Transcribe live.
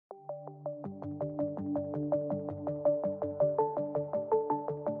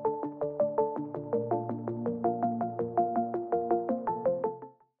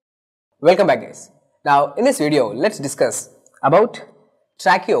Welcome back guys. Now in this video let's discuss about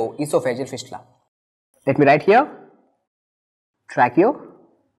Tracheo-Esophageal Fistula. Let me write here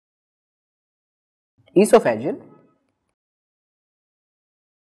Tracheo-Esophageal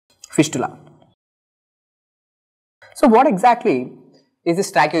Fistula. So what exactly is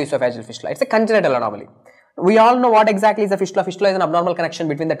this Tracheo-Esophageal Fistula? It's a congenital anomaly. We all know what exactly is a fistula. Fistula is an abnormal connection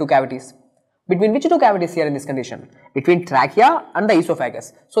between the two cavities. Between which two cavities here in this condition? Between trachea and the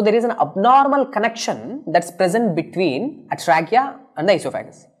esophagus. So there is an abnormal connection that's present between a trachea and the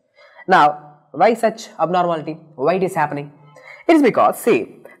esophagus. Now, why such abnormality? Why it is happening? It is because,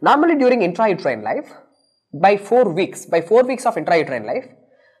 see, normally during intrauterine life, by 4 weeks of intrauterine life,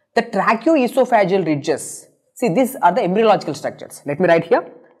 the tracheo-esophageal ridges, see, these are the embryological structures. Let me write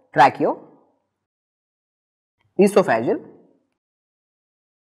here, tracheo-esophageal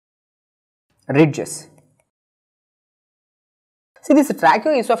ridges. See, these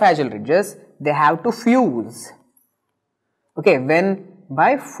tracheo-esophageal ridges, they have to fuse, okay, when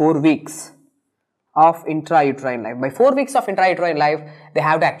by 4 weeks of intrauterine life. By 4 weeks of intrauterine life, they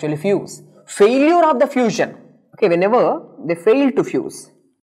have to actually fuse. Failure of the fusion, okay, whenever they fail to fuse,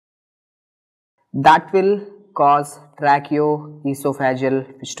 that will cause tracheo-esophageal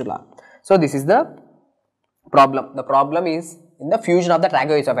fistula. So this is the problem. The problem is in the fusion of the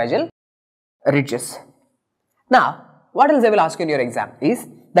tracheo-esophageal ridges. Now, what else I will ask you in your exam is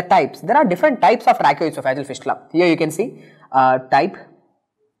the types. There are different types of tracheo-esophageal fistula. Here you can see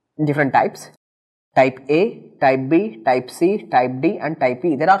different types. Type A, Type B, Type C, Type D and Type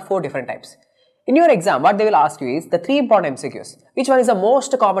E. There are 4 different types. In your exam, what they will ask you is the 3 important MCQs. Which one is the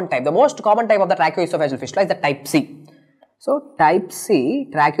most common type? The most common type of the tracheo-esophageal fistula is the Type C. So, Type C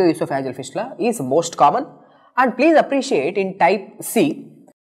tracheo-esophageal fistula is most common, and please appreciate in Type C,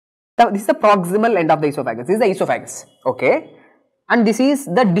 this is the proximal end of the esophagus. This is the esophagus, okay, and this is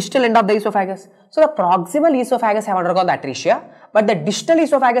the distal end of the esophagus. So the proximal esophagus have undergone the atresia, but the distal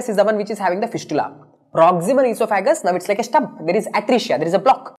esophagus is the one which is having the fistula. Proximal esophagus, now it's like a stump. There is atresia, there is a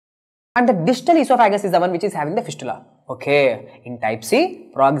block, and the distal esophagus is the one which is having the fistula. Okay, in Type C,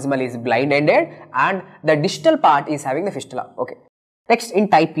 proximal is blind-ended, and the distal part is having the fistula. Okay. Next, in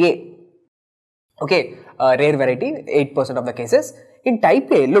Type A, okay, rare variety, 8% of the cases. In Type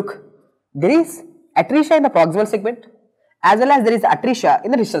A, look, there is atresia in the proximal segment as well as there is atresia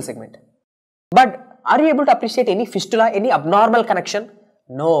in the distal segment. But are you able to appreciate any fistula, any abnormal connection?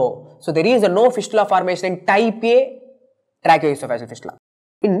 No. So there is no fistula formation in Type A tracheo-esophageal fistula.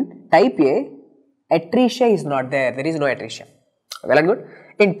 In Type A, atresia is not there. There is no atresia. Well and good.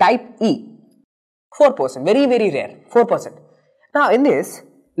 In Type E, 4%, very rare, 4%. Now in this,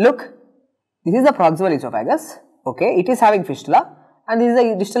 look, this is the proximal esophagus, okay, it is having fistula, and this is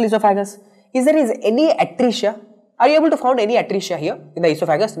the distal esophagus. Is there any atresia? Are you able to find any atresia here in the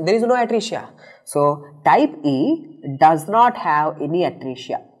esophagus? There is no atresia. So Type E does not have any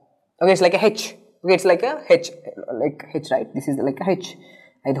atresia. Okay, it's like a H. Okay, it's like a H, like H, right? This is like a H.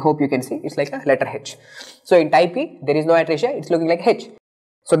 I hope you can see. It's like a letter H. So in Type E, there is no atresia. It's looking like H.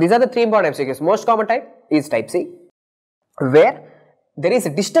 So these are the 3 important MCQs. Most common type is Type C, where there is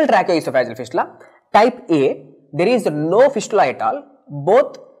a distal tracheo-esophageal fistula. Type A, there is no fistula at all.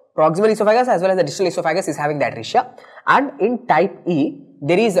 Both proximal esophagus as well as the distal esophagus is having the atresia, and in Type E,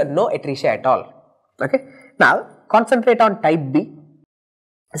 there is no atresia at all. Okay. Now, concentrate on Type B.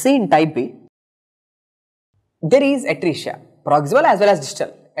 See, in Type B, there is atresia, proximal as well as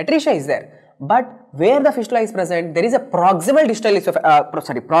distal. Atresia is there, but where the fistula is present, there is a proximal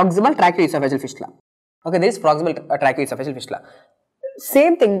proximal tracheo-esophageal fistula. Okay, there is proximal tracheo-esophageal fistula.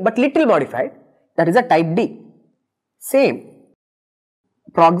 Same thing, but little modified. That is a Type D. Same.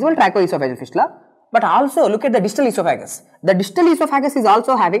 Proximal tracheo-esophageal fistula, but also look at the distal esophagus. The distal esophagus is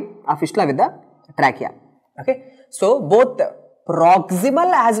also having a fistula with the trachea. Okay, so both the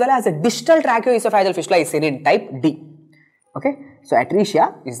proximal as well as the distal tracheo-esophageal fistula is seen in Type D. Okay, so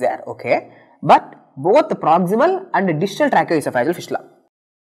atresia is there. Okay, but both the proximal and the distal tracheo-esophageal fistula.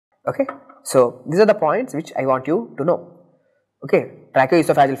 Okay, so these are the points which I want you to know. Okay,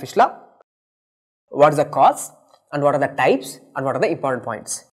 tracheo-esophageal fistula. What is the cause? And what are the types and what are the important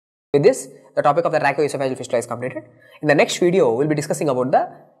points. With this, the topic of the tracheo-esophageal fistula is completed. In the next video, we will be discussing about the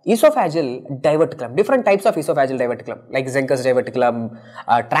esophageal diverticulum, different types of esophageal diverticulum like Zenker's diverticulum,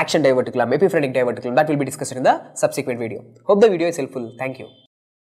 traction diverticulum, epiphrenic diverticulum. That will be discussed in the subsequent video. Hope the video is helpful. Thank you.